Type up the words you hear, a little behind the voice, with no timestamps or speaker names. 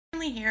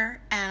Stanley here,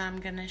 and I'm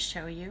going to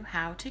show you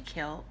how to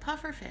kill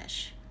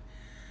pufferfish.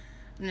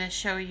 I'm going to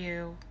show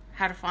you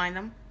how to find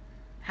them,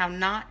 how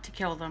not to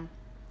kill them,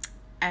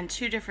 and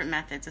two different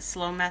methods, a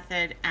slow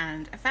method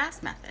and a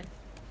fast method.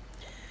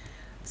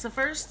 So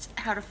first,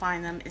 how to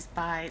find them is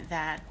by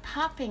that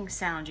popping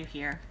sound you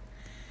hear.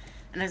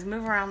 And as I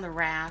move around the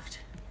raft,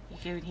 you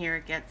can hear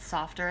it get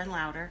softer and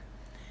louder,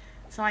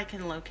 so I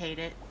can locate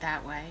it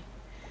that way.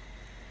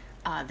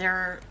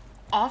 They're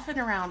often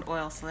around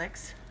oil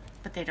slicks,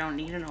 but they don't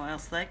need an oil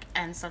slick,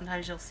 and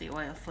sometimes you'll see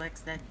oil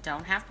slicks that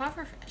don't have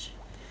pufferfish.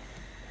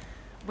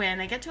 When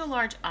I get to a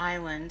large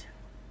island,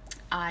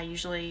 I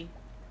usually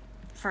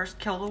first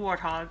kill the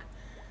warthog,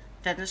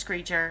 then the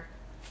screecher,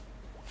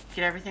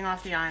 get everything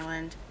off the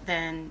island,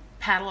 then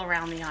paddle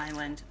around the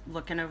island,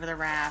 looking over the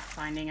raft,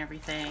 finding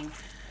everything,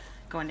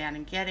 going down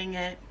and getting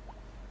it,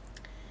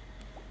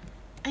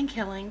 and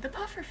killing the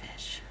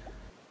pufferfish.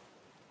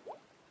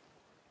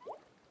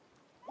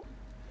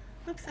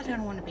 Oops, I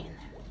don't want to be in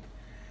there.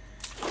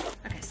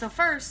 Okay, so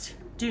first,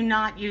 do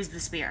not use the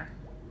spear.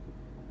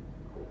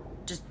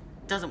 Just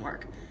doesn't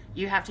work.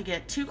 You have to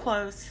get too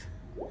close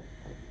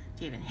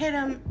to even hit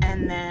him,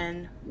 and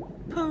then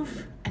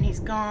poof, and he's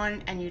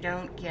gone, and you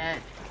don't get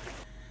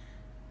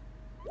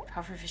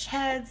pufferfish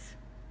heads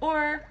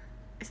or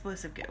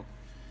explosive goo.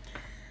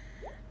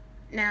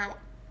 Now,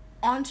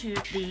 onto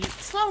the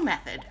slow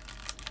method,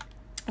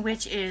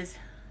 which is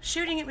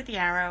shooting it with the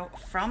arrow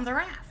from the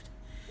raft.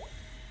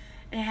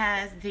 It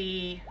has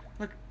the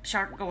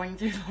shark going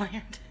through the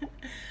land.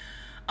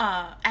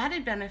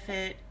 Added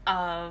benefit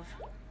of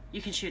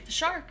you can shoot the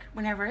shark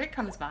whenever it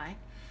comes by,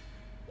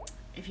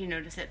 if you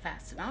notice it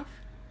fast enough.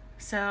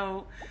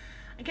 So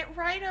I get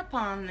right up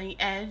on the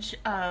edge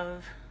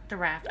of the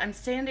raft. I'm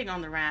standing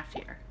on the raft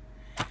here,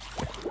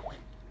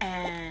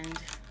 and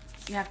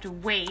you have to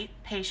wait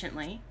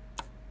patiently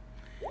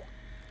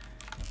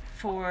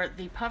for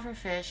the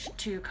pufferfish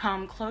to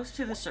come close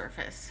to the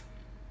surface.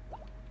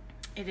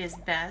 It is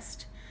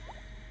best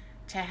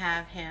to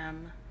have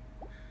him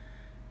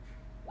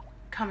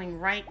coming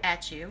right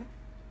at you.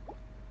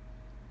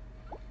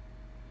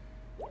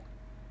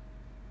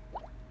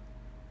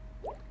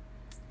 You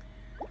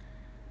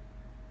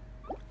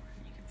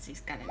can see he's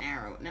got an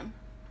arrow in him.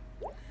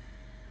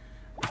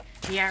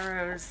 The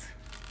arrows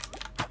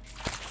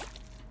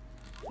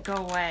go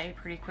away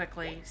pretty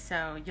quickly,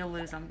 so you'll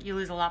lose them. You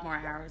lose a lot more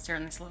arrows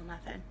during the slow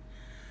method.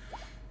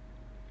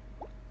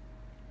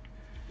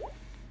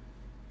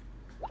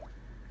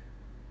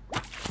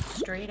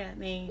 Straight at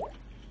me.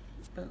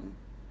 Boom.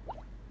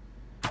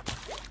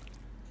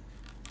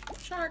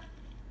 Shark.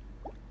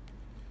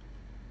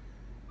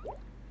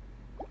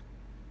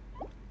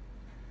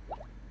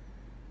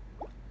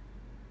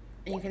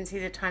 And you can see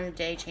the time of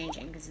day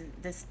changing, because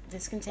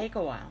this can take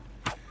a while.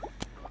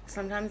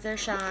 Sometimes they're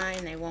shy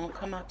and they won't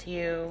come up to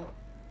you.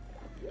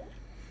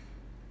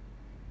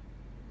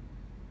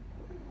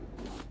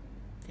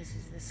 This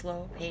is the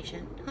slow,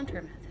 patient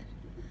hunter method.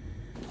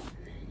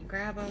 And then you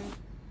grab them.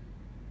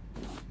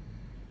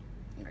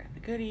 Grab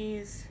the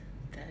goodies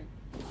that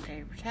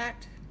they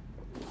protect.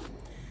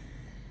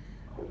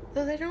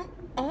 Though they don't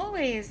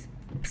always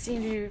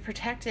seem to be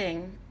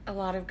protecting a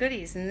lot of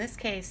goodies. In this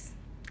case,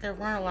 there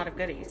weren't a lot of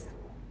goodies.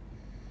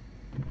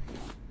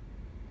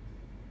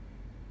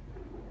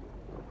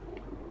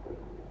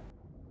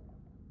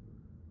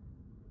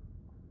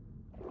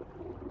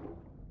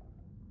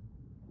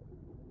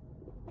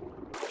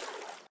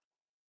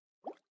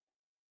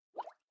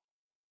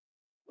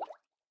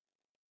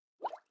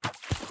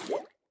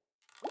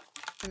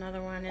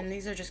 Another one, and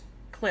these are just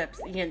clips.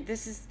 Again,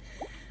 this is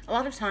a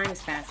lot of time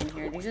has passed in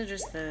here. These are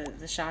just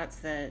the shots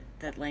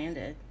that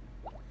landed.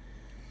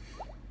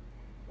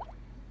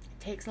 It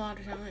takes a lot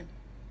of time.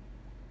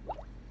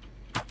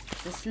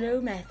 The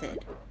slow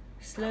method,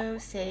 slow,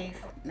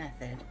 safe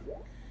method.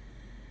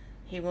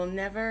 He will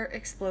never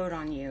explode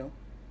on you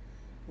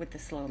with the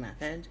slow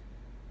method.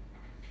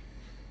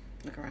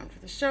 Look around for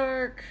the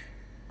shark.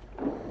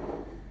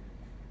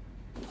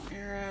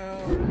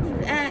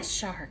 Arrow.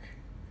 Shark.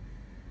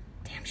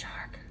 Damn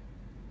shark.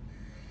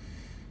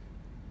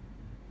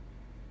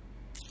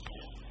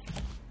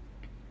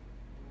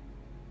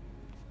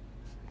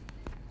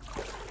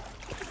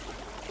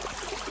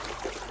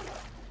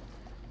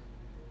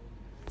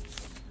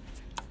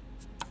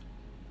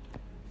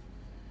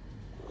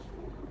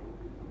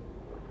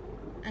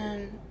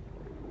 And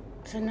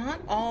so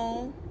not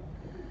all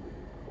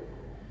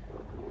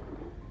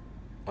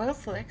oil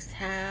slicks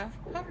have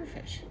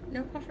pufferfish.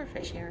 No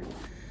pufferfish here.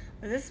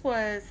 This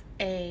was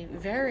a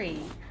very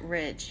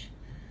rich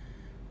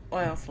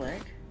oil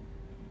slick.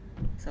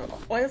 So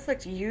oil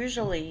slicks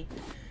usually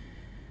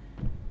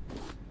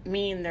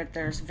mean that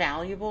there's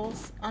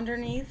valuables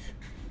underneath,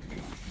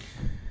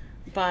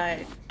 but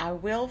I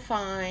will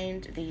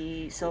find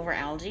the silver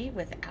algae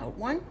without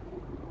one.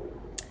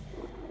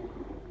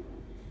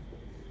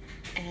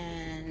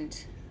 And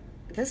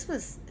this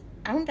was,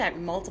 I went back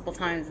multiple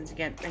times and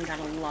got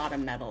a lot of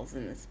medals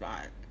in this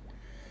spot.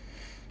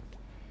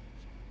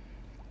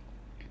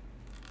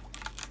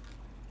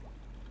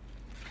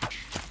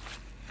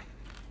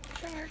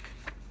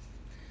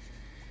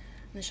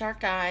 The shark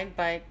died,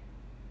 but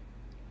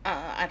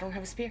I don't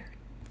have a spear.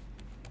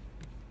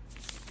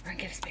 Run,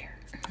 get a spear.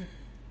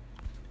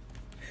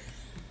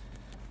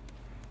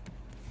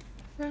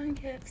 Run,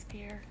 get a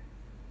spear.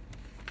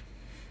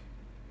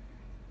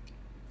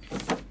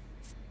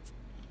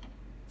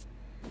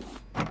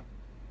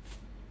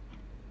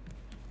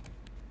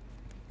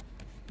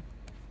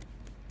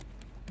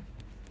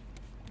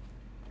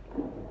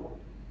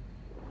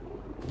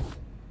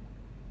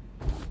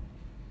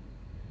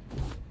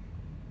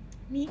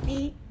 Meat,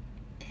 meat,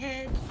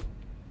 head,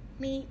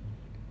 meat.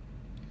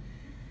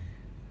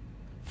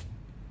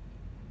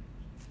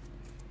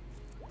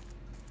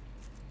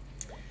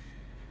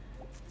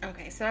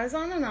 Okay, so I was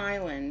on an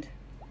island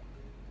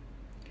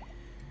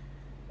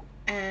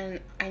and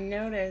I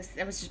noticed,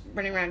 I was just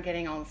running around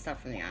getting all the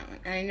stuff from the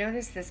island, and I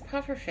noticed this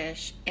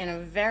pufferfish in a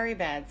very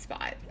bad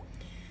spot.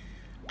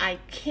 I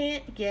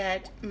can't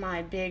get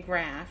my big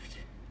raft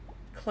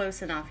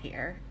close enough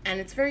here, and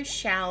it's a very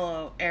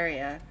shallow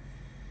area,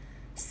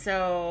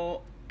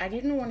 so I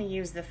didn't want to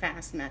use the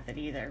fast method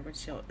either,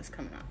 which is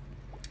coming up.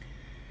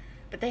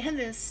 But they had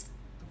this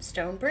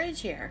stone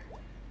bridge here,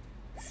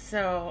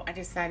 so I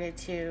decided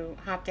to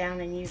hop down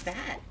and use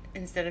that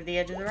instead of the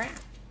edge of the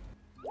raft.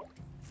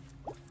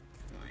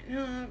 Line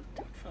up,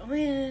 don't fall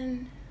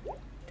in.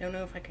 Don't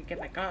know if I could get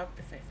back up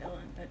if I fell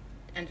in, but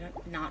ended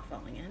up not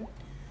falling in.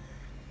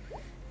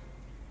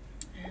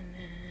 And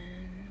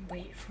then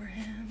wait for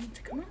him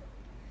to come up.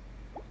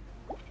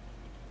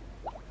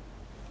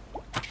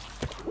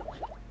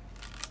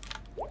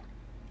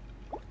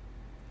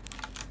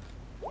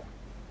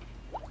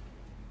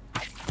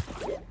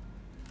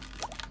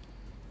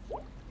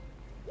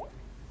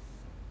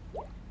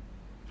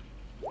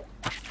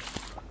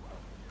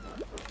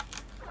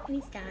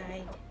 He's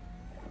died.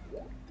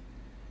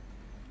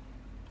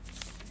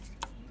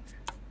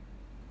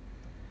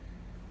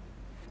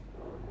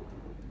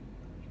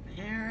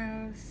 My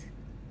arrows.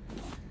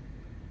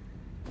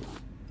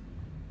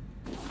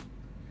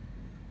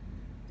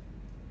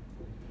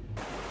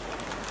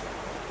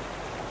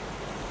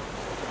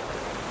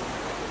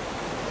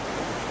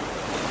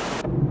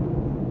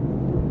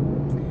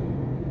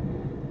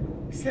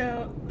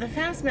 So the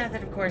fast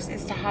method, of course,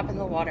 is to hop in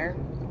the water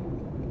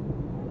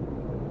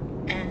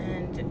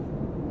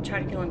and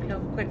try to kill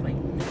him quickly.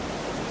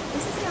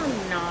 This is how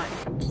not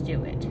to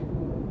do it.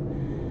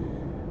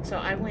 So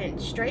I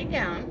went straight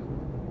down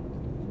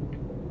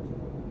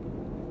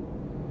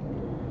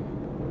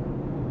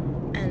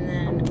and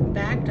then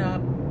backed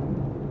up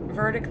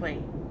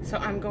vertically. So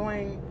I'm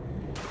going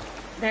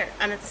there,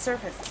 I'm at the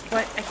surface,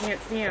 but I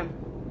can't see him.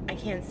 I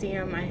can't see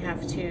him. I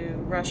have to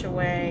rush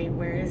away.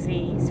 Where is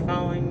he? He's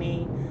following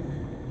me.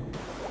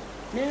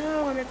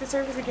 No, I'm at the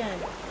surface again.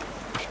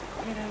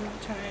 Hit him,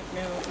 try it,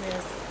 no,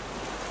 miss.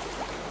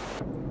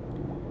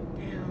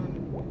 Down.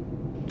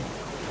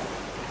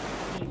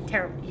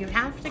 Terrible. You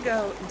have to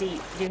go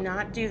deep. Do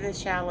not do this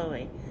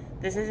shallowly.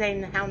 This is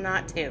a how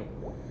not to.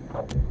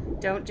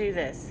 Don't do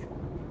this.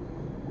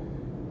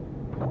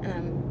 And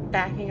I'm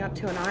backing up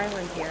to an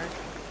island here.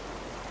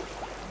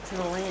 To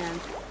the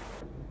land.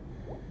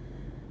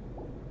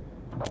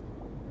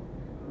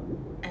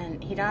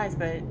 And he dies,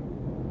 but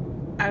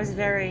I was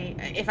very,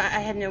 if I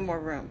had no more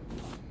room.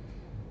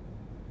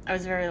 I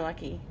was very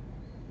lucky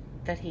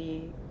that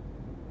he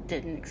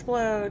didn't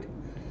explode.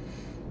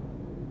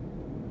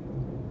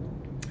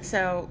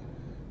 So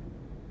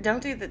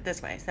don't do it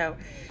this way. So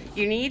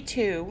you need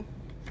to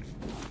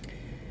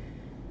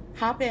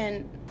hop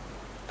in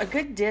a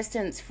good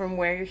distance from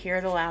where you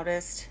hear the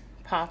loudest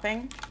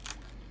popping.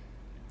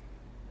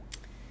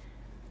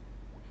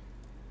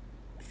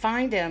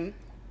 Find him,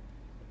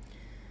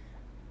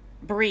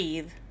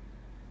 breathe,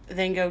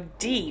 then go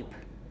deep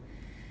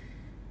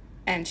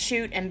and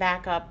shoot and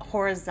back up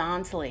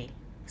horizontally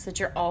so that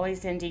you're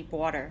always in deep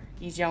water.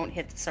 You don't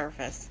hit the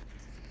surface.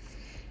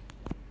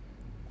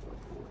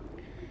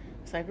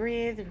 So I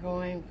breathe, we're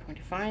going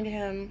to find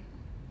him.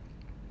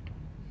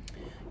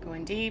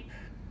 Going deep.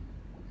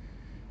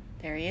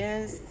 There he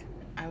is.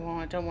 I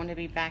don't want to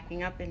be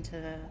backing up into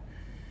the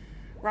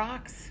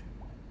rocks.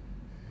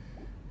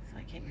 So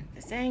I came at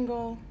this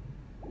angle.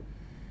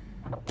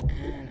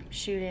 And I'm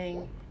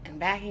shooting and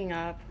backing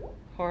up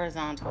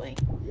horizontally.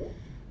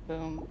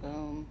 Boom,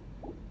 boom,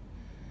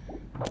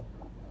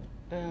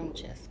 boom,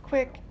 just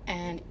quick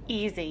and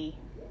easy.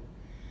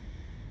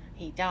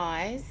 He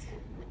dies,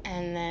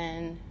 and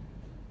then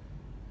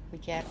we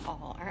get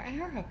all our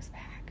arrows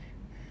back.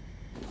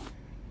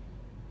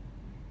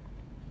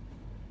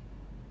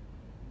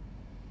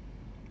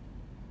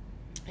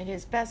 It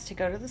is best to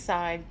go to the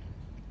side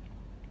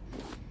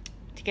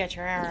to get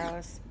your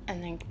arrows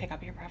and then pick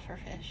up your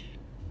pufferfish.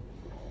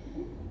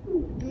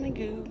 And my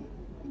goo,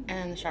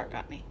 and the shark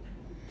got me.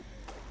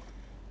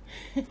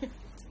 So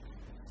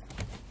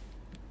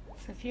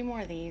a few more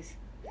of these.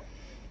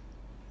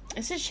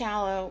 This is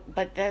shallow,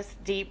 but that's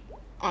deep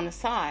on the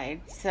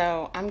side,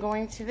 so I'm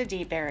going to the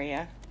deep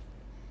area.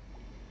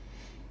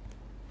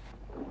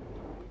 I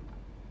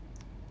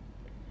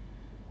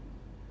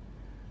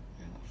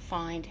will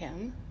find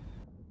him.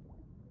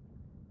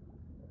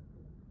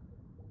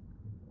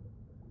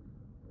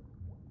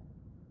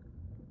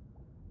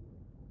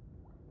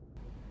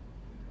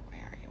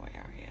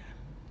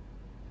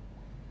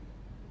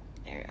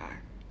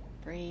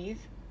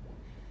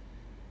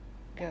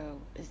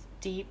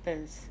 deep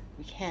as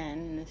we can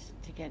in this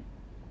to get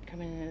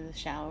coming into the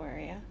shallow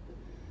area.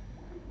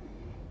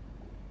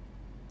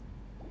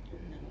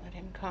 And then let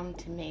him come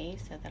to me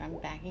so that I'm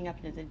backing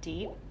up into the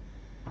deep.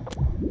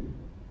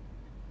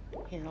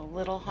 He's a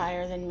little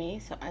higher than me,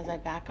 so as I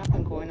back up,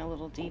 I'm going a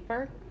little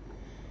deeper.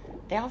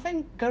 They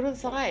often go to the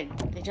side.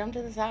 They jump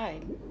to the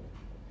side.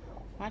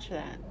 Watch for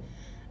that.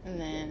 And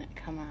then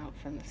come out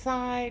from the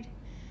side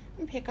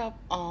and pick up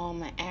all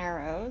my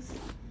arrows.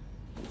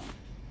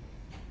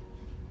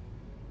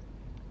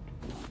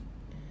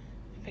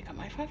 And pick up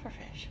my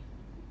pufferfish.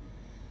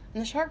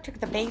 And the shark took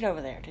the bait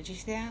over there. Did you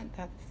see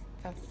that?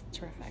 That's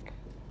terrific.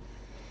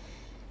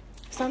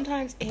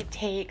 Sometimes it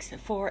takes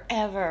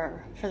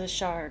forever for the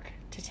shark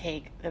to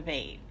take the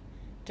bait.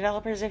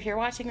 Developers, if you're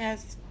watching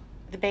this,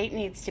 the bait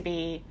needs to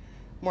be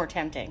more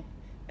tempting.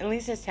 At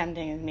least as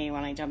tempting as me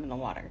when I jump in the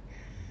water.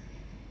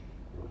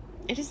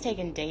 It has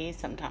taken days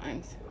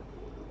sometimes.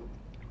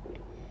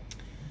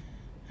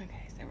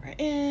 Okay, so we're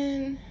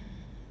in.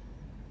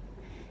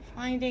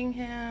 Finding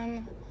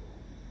him.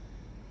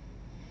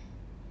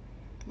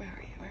 Where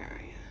are you? Where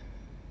are you?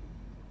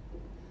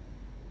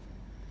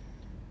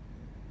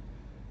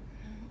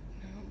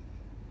 No.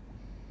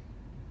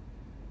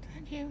 Is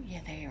that you?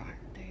 Yeah, there you are.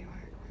 There you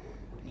are.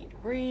 I need to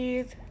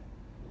breathe.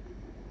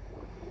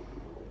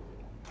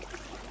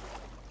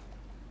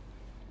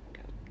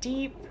 Go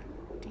deep.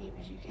 Deep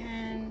as you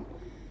can.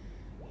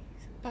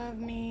 He's above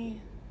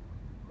me.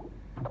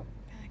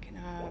 Backing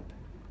up.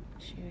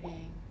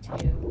 Shooting.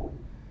 2.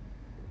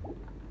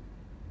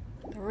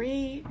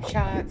 3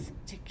 shots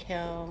to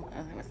kill.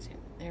 Oh, that was 2.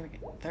 There we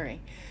go. 3.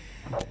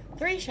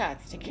 3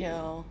 shots to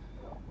kill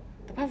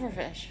the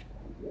pufferfish.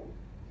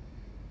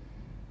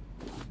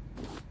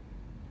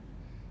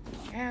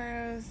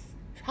 Arrows.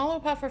 Hollow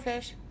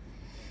pufferfish.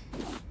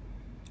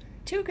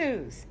 2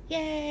 goose.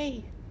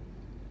 Yay!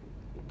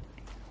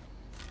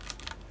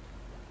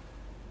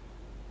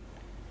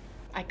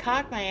 I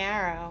cocked my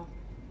arrow,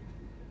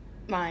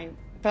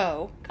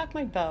 cocked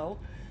my bow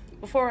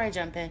before I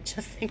jump in,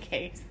 just in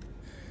case.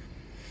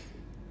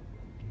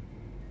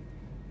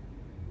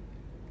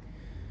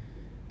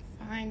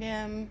 Find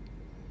him.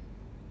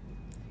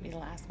 Be the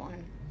last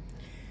one.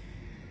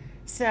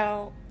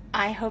 So,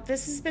 I hope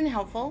this has been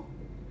helpful.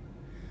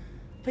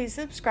 Please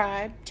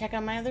subscribe. Check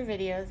out my other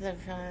videos.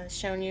 I've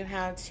shown you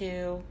how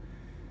to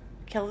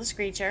kill the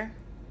screecher.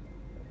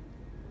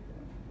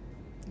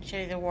 Show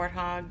you the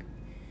warthog.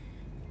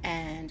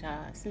 And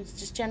some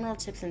just general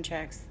tips and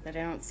tricks that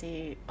I don't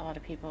see a lot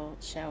of people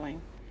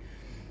showing.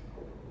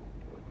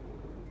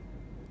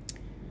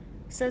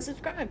 So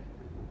subscribe.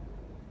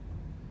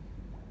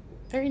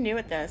 Very new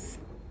at this.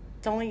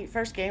 It's only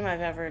first game I've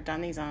ever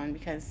done these on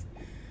because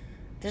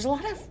there's a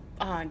lot of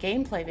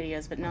gameplay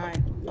videos, but not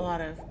a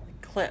lot of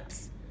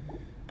clips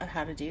of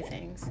how to do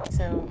things.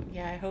 So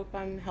yeah, I hope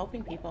I'm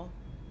helping people.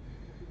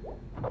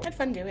 I had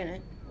fun doing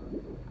it.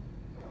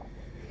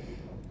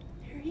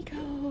 There he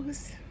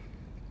goes.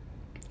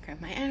 Grab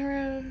my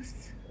arrows.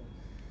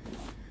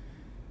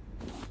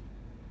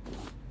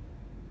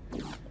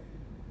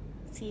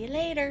 See you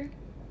later.